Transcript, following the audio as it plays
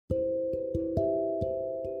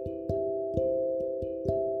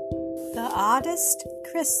Oddest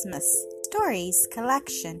Christmas Stories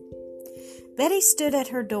collection. Betty stood at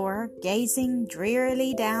her door, gazing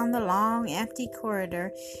drearily down the long, empty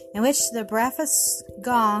corridor in which the breakfast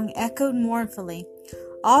gong echoed mournfully.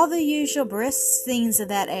 All the usual brisk scenes of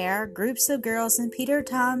that air, groups of girls in Peter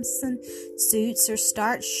Thompson suits or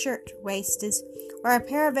starched shirt-waists, or a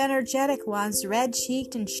pair of energetic ones,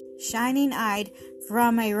 red-cheeked and shining-eyed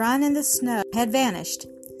from a run in the snow, had vanished.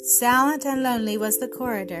 Silent and lonely was the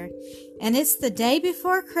corridor. "And it's the day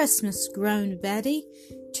before Christmas," groaned Betty.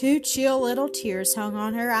 Two chill little tears hung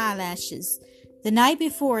on her eyelashes. The night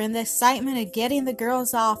before, in the excitement of getting the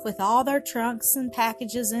girls off with all their trunks and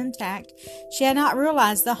packages intact, she had not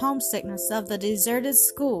realized the homesickness of the deserted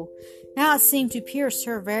school. Now it seemed to pierce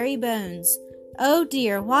her very bones. Oh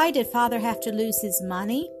dear, why did Father have to lose his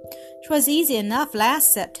money? 'Twas easy enough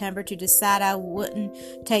last September to decide I wouldn't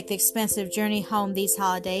take the expensive journey home these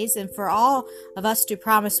holidays, and for all of us to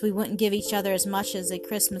promise we wouldn't give each other as much as a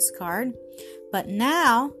Christmas card. But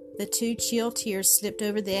now, the two chill tears slipped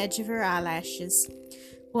over the edge of her eyelashes.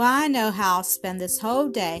 "Well, I know how I'll spend this whole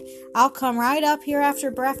day. I'll come right up here after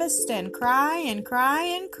breakfast and cry and cry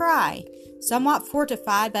and cry." Somewhat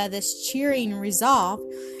fortified by this cheering resolve,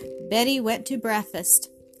 Betty went to breakfast.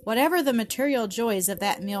 Whatever the material joys of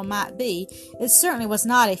that meal might be, it certainly was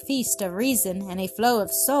not a feast of reason and a flow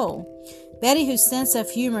of soul. Betty, whose sense of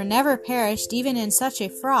humor never perished even in such a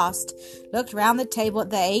frost, looked round the table at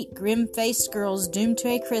the 8 grim-faced girls doomed to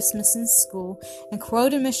a Christmas in school, and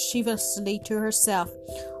quoted mischievously to herself,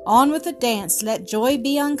 "On with the dance, let joy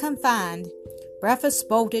be unconfined." Breakfast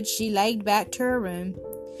bolted, she laid back to her room,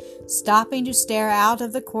 stopping to stare out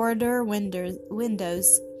of the corridor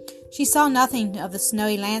windows. She saw nothing of the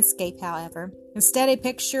snowy landscape, however. Instead, a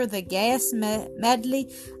picture of the gayest medley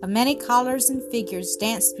of many colors and figures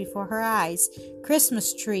danced before her eyes.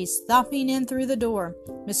 Christmas trees thumping in through the door,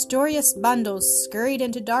 mysterious bundles scurried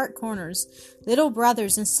into dark corners, little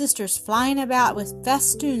brothers and sisters flying about with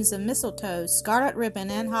festoons of mistletoe, scarlet ribbon,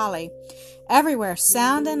 and holly. Everywhere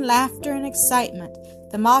sound and laughter and excitement.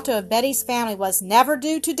 The motto of Betty's family was, "Never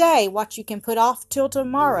do today what you can put off till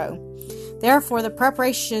tomorrow." Therefore, the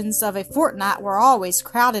preparations of a fortnight were always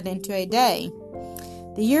crowded into a day.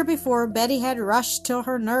 The year before, Betty had rushed till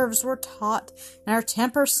her nerves were taut and her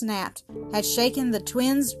temper snapped, had shaken the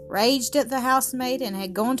twins, raged at the housemaid, and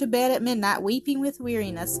had gone to bed at midnight weeping with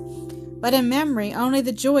weariness. But in memory, only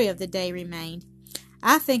the joy of the day remained.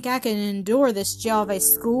 "I think I can endure this jail of a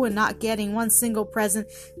school and not getting one single present,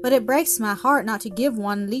 but it breaks my heart not to give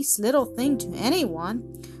one least little thing to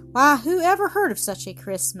anyone. Why, who ever heard of such a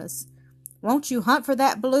Christmas? Won't you hunt for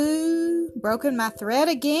that blue? Broken my thread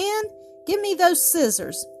again? Give me those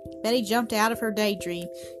scissors." Betty jumped out of her daydream.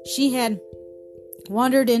 She had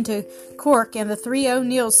wandered into Cork, and the 3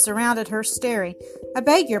 O'Neills surrounded her, staring. "I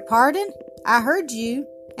beg your pardon? I heard you,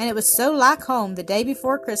 and it was so like home the day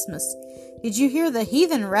before Christmas." "Did you hear the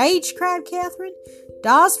heathen rage?" cried Catherine.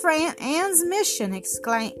 "Dawes for Aunt Anne's mission,"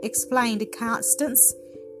 explained Constance.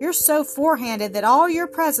 "You're so forehanded that all your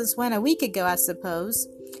presents went a week ago, I suppose."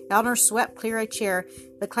 Eleanor swept clear a chair.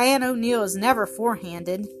 "The clan O'Neill is never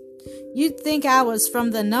forehanded." "You'd think I was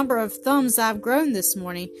from the number of thumbs I've grown this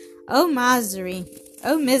morning. Oh, misery!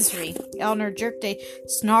 Oh, misery!" Eleanor jerked a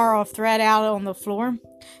snarl of thread out on the floor.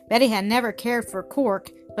 Betty had never cared for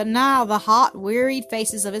Cork, but now the hot, wearied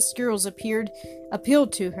faces of its girls appealed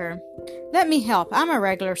to her. "Let me help. I'm a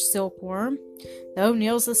regular silkworm." The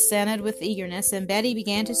O'Neills assented with eagerness, and Betty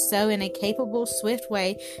began to sew in a capable, swift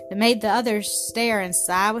way that made the others stare and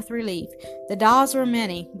sigh with relief. The Dawes were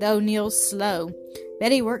many, the O'Neills slow.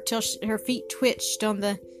 Betty worked till her feet twitched on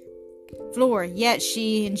the floor, yet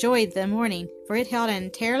she enjoyed the morning, for it held an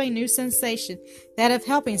entirely new sensation, that of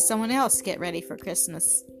helping someone else get ready for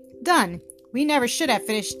Christmas. "Done! We never should have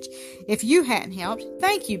finished if you hadn't helped.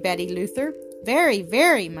 Thank you, Betty Luther. Very,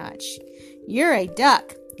 very much. You're a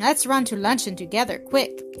duck. Let's run to luncheon together,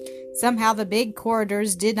 quick." Somehow the big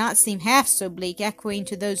corridors did not seem half so bleak, echoing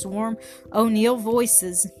to those warm O'Neill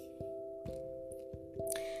voices.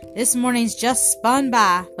 "This morning's just spun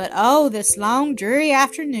by, but oh, this long, dreary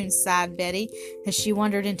afternoon," sighed Betty, as she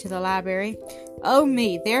wandered into the library. "Oh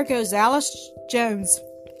me, there goes Alice Jones,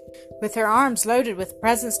 with her arms loaded with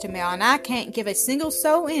presents to mail, and I can't give a single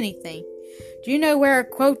soul anything. Do you know where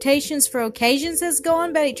quotations for occasions has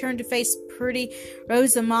gone?" Betty turned to face pretty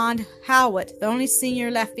Rosamond Howitt, the only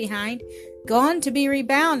senior left behind. "Gone to be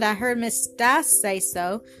rebound, I heard Miss Dice say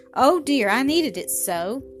so. Oh dear, I needed it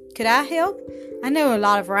so. Could I help? I know a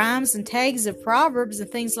lot of rhymes and tags of proverbs and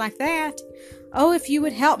things like that." Oh, if you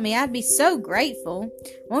would help me, I'd be so grateful.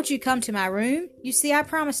 Won't you come to my room? You see, I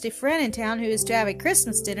promised a friend in town who is to have a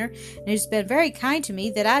Christmas dinner and who's been very kind to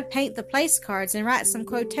me that I'd paint the place cards and write some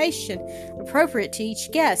quotation appropriate to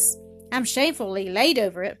each guest. I'm shamefully late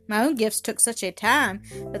over it. My own gifts took such a time,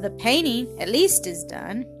 but the painting at least is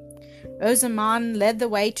done. Rosamond led the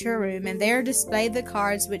way to her room, and there displayed the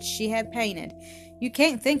cards which she had painted. You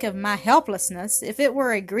can't think of my helplessness, if it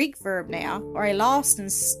were a Greek verb now, or a lost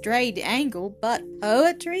and strayed angle, but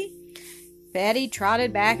poetry? Betty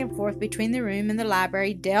trotted back and forth between the room and the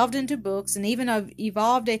library, delved into books, and even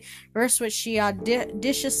evolved a verse which she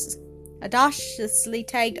audaciously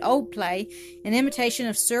tagged old play in imitation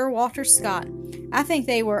of Sir Walter Scott. I think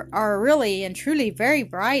they are really and truly very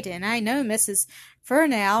bright, and I know Mrs.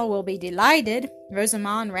 Furnell will be delighted.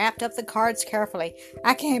 Rosamond wrapped up the cards carefully.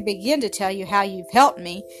 I can't begin to tell you how you've helped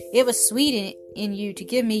me. It was sweet in you to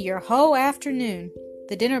give me your whole afternoon.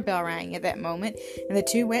 The dinner bell rang at that moment, and the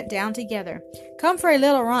two went down together. Come for a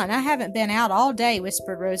little run. I haven't been out all day,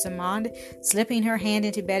 whispered Rosamond, slipping her hand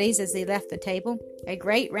into Betty's as they left the table. A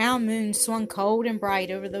great round moon swung cold and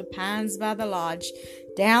bright over the pines by the lodge.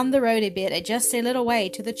 Down the road a bit, just a little way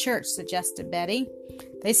to the church, suggested Betty.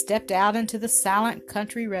 They stepped out into the silent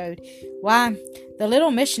country road. Why, the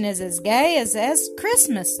little mission is as gay as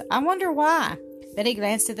Christmas. I wonder why. Betty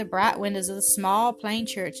glanced at the bright windows of the small, plain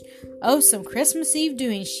church. Oh, some Christmas Eve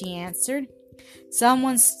doings, she answered.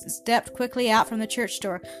 Someone stepped quickly out from the church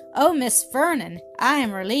door. Oh, Miss Vernon, I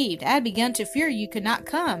am relieved. I had begun to fear you could not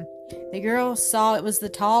come. The girl saw it was the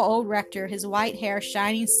tall old rector, his white hair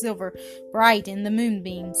shining silver bright in the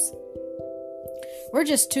moonbeams. We're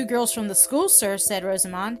just two girls from the school, sir, said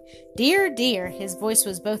Rosamond. Dear, dear, his voice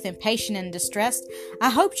was both impatient and distressed. I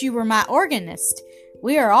hoped you were my organist.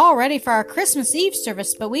 We are all ready for our Christmas Eve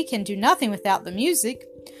service, but we can do nothing without the music.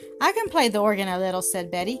 I can play the organ a little, said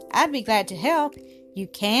Betty. I'd be glad to help. You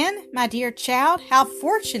can, my dear child? How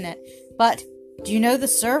fortunate! But do you know the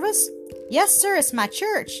service? Yes, sir, it's my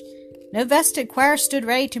church. No vested choir stood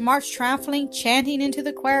ready to march triumphantly, chanting into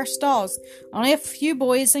the choir stalls. Only a few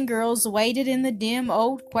boys and girls waited in the dim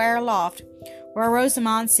old choir loft, where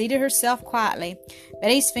Rosamond seated herself quietly.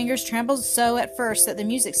 Betty's fingers trembled so at first that the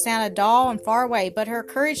music sounded dull and far away, but her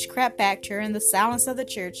courage crept back to her in the silence of the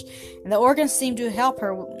church, and the organ seemed to help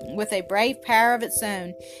her with a brave power of its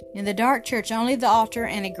own. In the dark church only the altar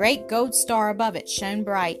and a great gold star above it shone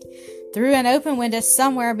bright. Through an open window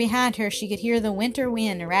somewhere behind her she could hear the winter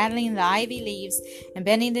wind rattling the ivy leaves and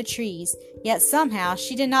bending the trees. Yet somehow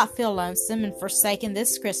she did not feel lonesome and forsaken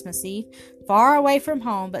this Christmas Eve, far away from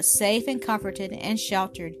home, but safe and comforted and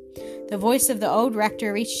sheltered. The voice of the old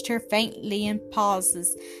rector reached her faintly in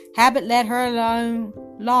pauses. Habit led her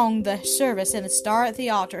along the service, and the star at the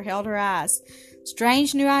altar held her eyes.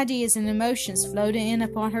 Strange new ideas and emotions floated in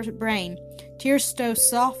upon her brain. Tears stole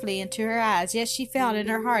softly into her eyes, yet she felt in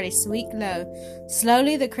her heart a sweet glow.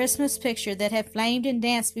 Slowly the Christmas picture that had flamed and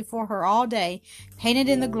danced before her all day, painted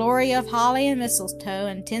in the glory of holly and mistletoe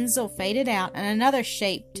and tinsel, faded out, and another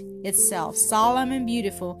shaped itself, solemn and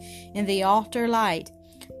beautiful, in the altar light.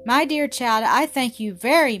 My dear child, I thank you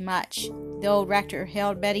very much. The old rector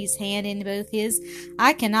held Betty's hand in both his.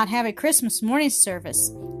 I cannot have a Christmas morning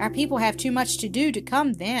service. Our people have too much to do to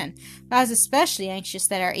come then. But I was especially anxious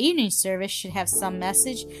that our evening service should have some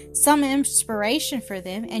message, some inspiration for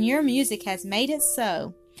them, and your music has made it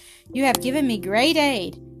so. You have given me great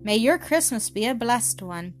aid. May your Christmas be a blessed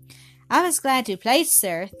one. I was glad to play,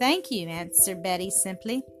 sir. Thank you, answered Betty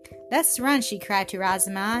simply. Let's run, she cried to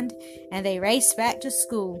Rosamond, and they raced back to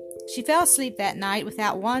school. She fell asleep that night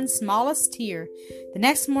without one smallest tear. The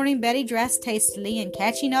next morning Betty dressed hastily, and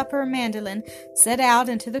catching up her mandolin, set out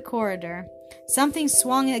into the corridor. Something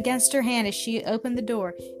swung against her hand as she opened the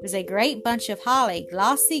door. It was a great bunch of holly,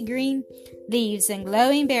 glossy green leaves and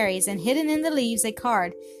glowing berries, and hidden in the leaves a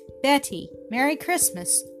card. Betty, Merry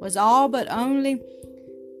Christmas, was all, but only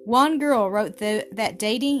one girl wrote that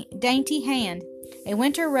dainty hand. A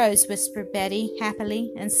winter rose, whispered Betty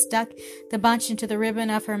happily, and stuck the bunch into the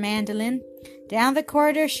ribbon of her mandolin. Down the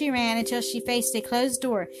corridor she ran until she faced a closed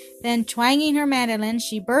door. Then, twanging her mandolin,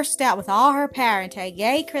 she burst out with all her power into a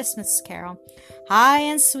gay Christmas carol. High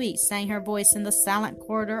and sweet sang her voice in the silent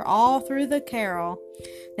corridor all through the carol.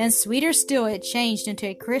 Then, sweeter still, it changed into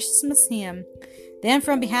a Christmas hymn. Then,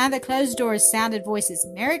 from behind the closed doors sounded voices.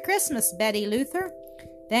 Merry Christmas, Betty Luther.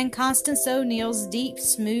 Then Constance O'Neill's deep,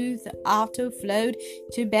 smooth alto flowed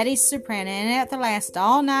to Betty's soprano, and at the last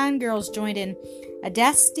all 9 girls joined in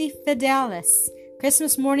Adeste Fidelis.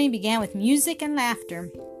 Christmas morning began with music and laughter.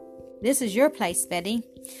 This is your place, Betty.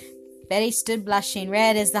 Betty stood blushing,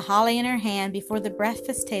 red as the holly in her hand, before the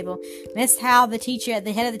breakfast table. Miss Howell, the teacher at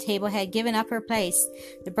the head of the table, had given up her place.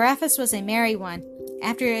 The breakfast was a merry one.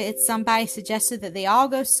 After it, somebody suggested that they all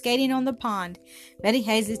go skating on the pond. Betty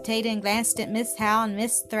hesitated and glanced at Miss Howell and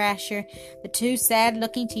Miss Thrasher, the two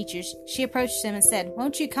sad-looking teachers. She approached them and said,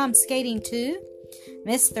 "Won't you come skating too?"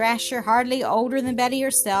 Miss Thrasher, hardly older than Betty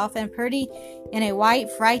herself, and pretty in a white,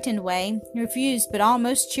 frightened way, refused, but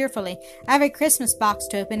almost cheerfully. "I have a Christmas box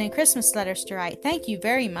to open and Christmas letters to write. Thank you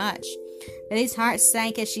very much." Betty's heart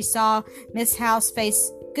sank as she saw Miss Howell's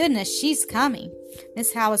face. Goodness, she's coming.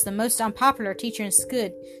 Miss Howell was the most unpopular teacher in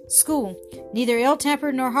school, neither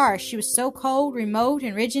ill-tempered nor harsh. She was so cold, remote,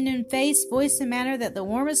 and rigid in face, voice, and manner that the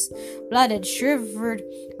warmest-blooded shivered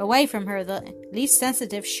away from her, the least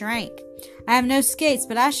sensitive shrank. "I have no skates,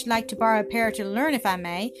 but I should like to borrow a pair to learn if I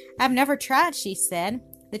may. I have never tried," she said.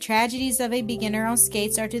 The tragedies of a beginner on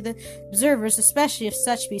skates are to the observers, especially if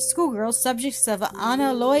such be schoolgirls, subjects of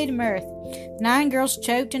unalloyed mirth. The 9 girls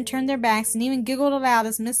choked and turned their backs, and even giggled aloud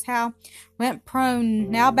as Miss Howell went prone,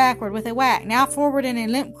 now backward with a whack, now forward in a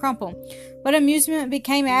limp crumple. But amusement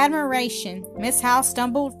became admiration. Miss Howell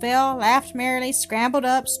stumbled, fell, laughed merrily, scrambled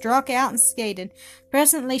up, struck out, and skated.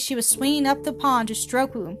 Presently she was swinging up the pond to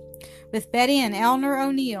Stroku with Betty and Eleanor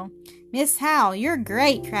O'Neill. "Miss Howell, you're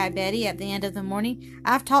great," cried Betty at the end of the morning.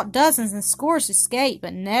 "I've taught dozens and scores to skate,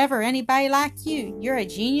 but never anybody like you. You're a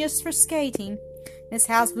genius for skating." Miss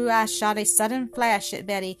Howell's blue eyes shot a sudden flash at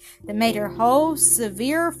Betty that made her whole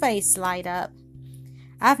severe face light up.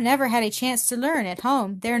 "I've never had a chance to learn at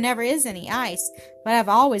home. There never is any ice, but I've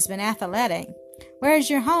always been athletic." "Where is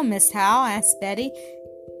your home, Miss Howell?" asked Betty.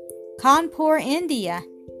 "Cawnpore, India."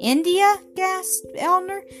 "India?" gasped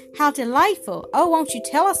Eleanor. "How delightful! Oh, won't you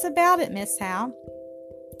tell us about it, Miss Howell?"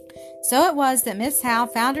 So it was that Miss Howell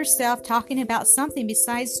found herself talking about something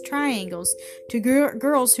besides triangles to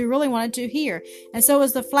girls who really wanted to hear, and so it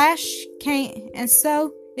was that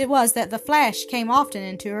the flash came often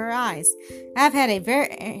into her eyes. I have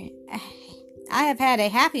had a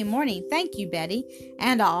happy morning, thank you, Betty,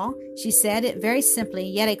 and all." She said it very simply,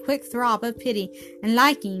 yet a quick throb of pity and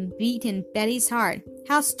liking beat in Betty's heart.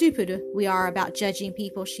 How stupid we are about judging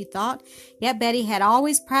people, she thought, yet Betty had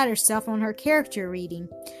always prided herself on her character reading.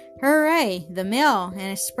 "Hooray! The mail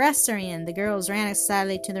and express are in." The girls ran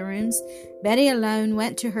excitedly to the rooms. Betty alone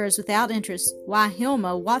went to hers without interest. "Why,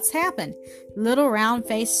 Hilma, what's happened?" The little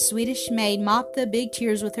round-faced Swedish maid mopped the big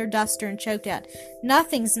tears with her duster and choked out,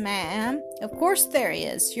 "Nothings, ma'am." "Of course there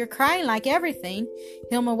is. You're crying like everything."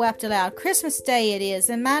 Hilma wept aloud. "Christmas Day it is,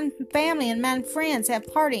 and my family and my friends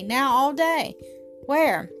have party now all day."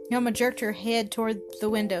 "Where?" Hilma jerked her head toward the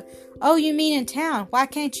window. "Oh, you mean in town. Why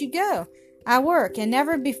can't you go?" "I work, and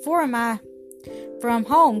never before am I from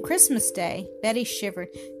home Christmas Day." Betty shivered.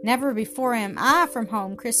 "Never before am I from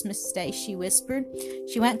home Christmas Day," she whispered.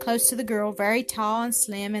 She went close to the girl, very tall and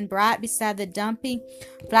slim and bright beside the dumpy,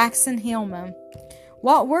 flaxen Hilma.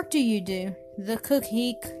 "What work do you do?" The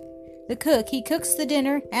cook, he cooks the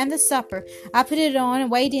dinner and the supper. I put it on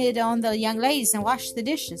and waited on the young ladies and washed the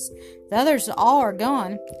dishes. The others all are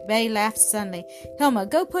gone." Betty laughed suddenly. "Hilma,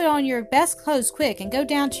 go put on your best clothes quick and go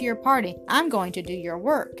down to your party. I'm going to do your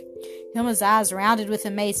work." Hilma's eyes rounded with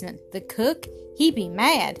amazement. "The cook? He'd be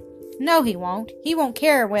mad." "No, he won't. He won't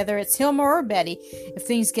care whether it's Hilma or Betty, if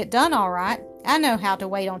things get done all right. I know how to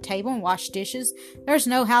wait on table and wash dishes. There's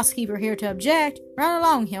no housekeeper here to object. Run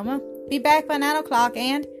along, Hilma. Be back by 9 o'clock,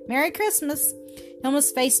 and Merry Christmas."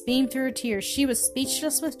 Hilma's face beamed through her tears. She was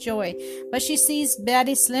speechless with joy, but she seized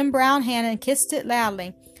Betty's slim brown hand and kissed it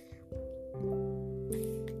loudly.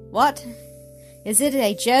 "What? Is it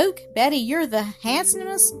a joke? Betty, you're the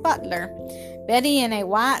handsomest butler." Betty, in a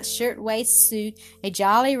white shirt-waist suit, a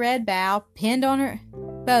jolly red bow pinned on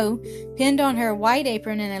her white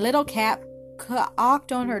apron, and a little cap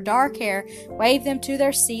cocked on her dark hair, waved them to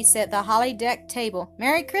their seats at the holly-decked table.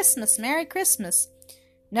 "Merry Christmas! Merry Christmas!"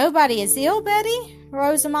 "Nobody is ill, Betty?"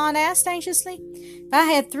 Rosamond asked anxiously. "If I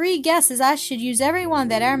had 3 guesses, I should use every one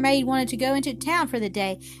that our maid wanted to go into town for the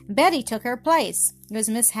day, and Betty took her place." It was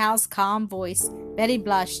Miss Howell's calm voice. Betty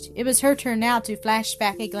blushed. It was her turn now to flash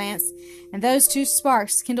back a glance, and those 2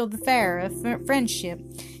 sparks kindled the fire of friendship.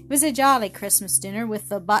 It was a jolly Christmas dinner, with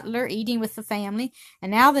the butler eating with the family.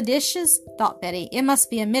 And now the dishes, thought Betty. It must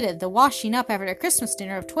be admitted, the washing up after a Christmas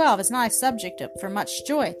dinner of 12 is not a subject for much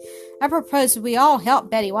joy. "I propose we all help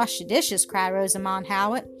Betty wash the dishes," cried Rosamond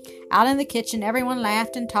Howitt. Out in the kitchen, everyone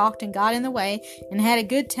laughed and talked and got in the way, and had a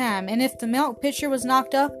good time. And if the milk pitcher was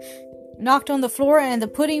knocked on the floor and the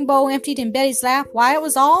pudding bowl emptied in Betty's lap, why, it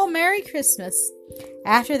was all Merry Christmas.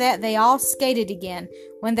 After that, they all skated again.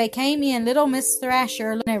 When they came in, little Miss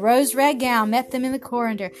Thrasher in a rose-red gown met them in the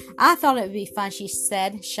corridor. "I thought it would be fun," she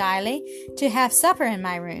said shyly, "to have supper in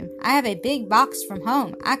my room. I have a big box from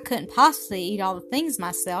home. I couldn't possibly eat all the things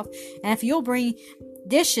myself, and if you'll bring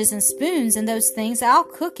dishes and spoons and those things, I'll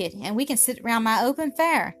cook it, and we can sit round my open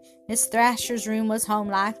fire." Miss Thrasher's room was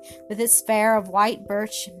homelike, with its fare of white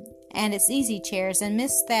birch and its easy chairs, and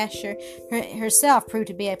Miss Thrasher herself proved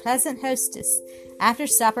to be a pleasant hostess. After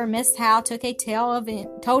supper, Miss Howe told a tale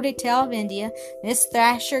of India, Miss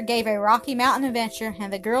Thrasher gave a Rocky Mountain adventure,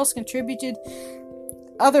 and the girls contributed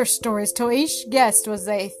other stories till each guest was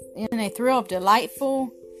in a thrill of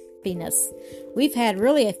delightful happiness. "We've had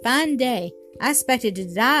really a fine day. I expected to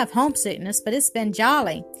die of homesickness, but it's been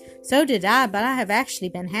jolly." "So did I, but I have actually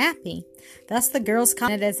been happy." Thus the girls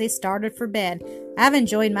commented as they started for bed. "I've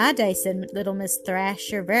enjoyed my day," said little Miss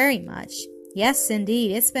Thrasher, "very much." "Yes,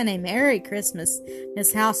 indeed. It's been a merry Christmas."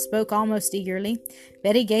 Miss Howe spoke almost eagerly.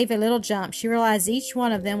 Betty gave a little jump. She realized each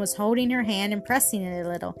one of them was holding her hand and pressing it a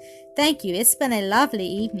little. "Thank you. It's been a lovely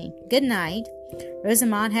evening. Good night."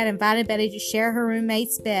 Rosamond had invited Betty to share her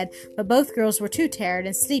roommate's bed, but both girls were too tired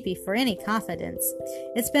and sleepy for any confidence.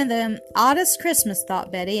 "It's been the oddest Christmas,"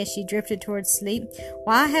 thought Betty as she drifted towards sleep.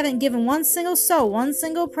 "Why, I haven't given one single soul one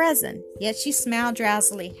single present." Yet she smiled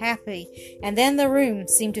drowsily, happy, and then the room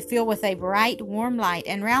seemed to fill with a bright, warm light,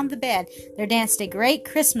 and round the bed there danced a great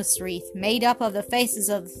Christmas wreath made up of the faces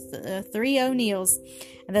of the three O'Neills,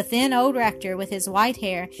 and the thin old rector with his white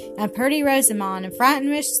hair, and pretty Rosamond, and frightened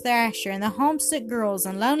Miss Thrasher, and the homesick girls,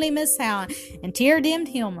 and lonely Miss Howe, and tear-dimmed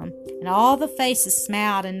Hillman, and all the faces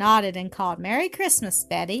smiled and nodded and called, "Merry Christmas,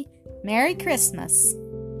 Betty! Merry Christmas!"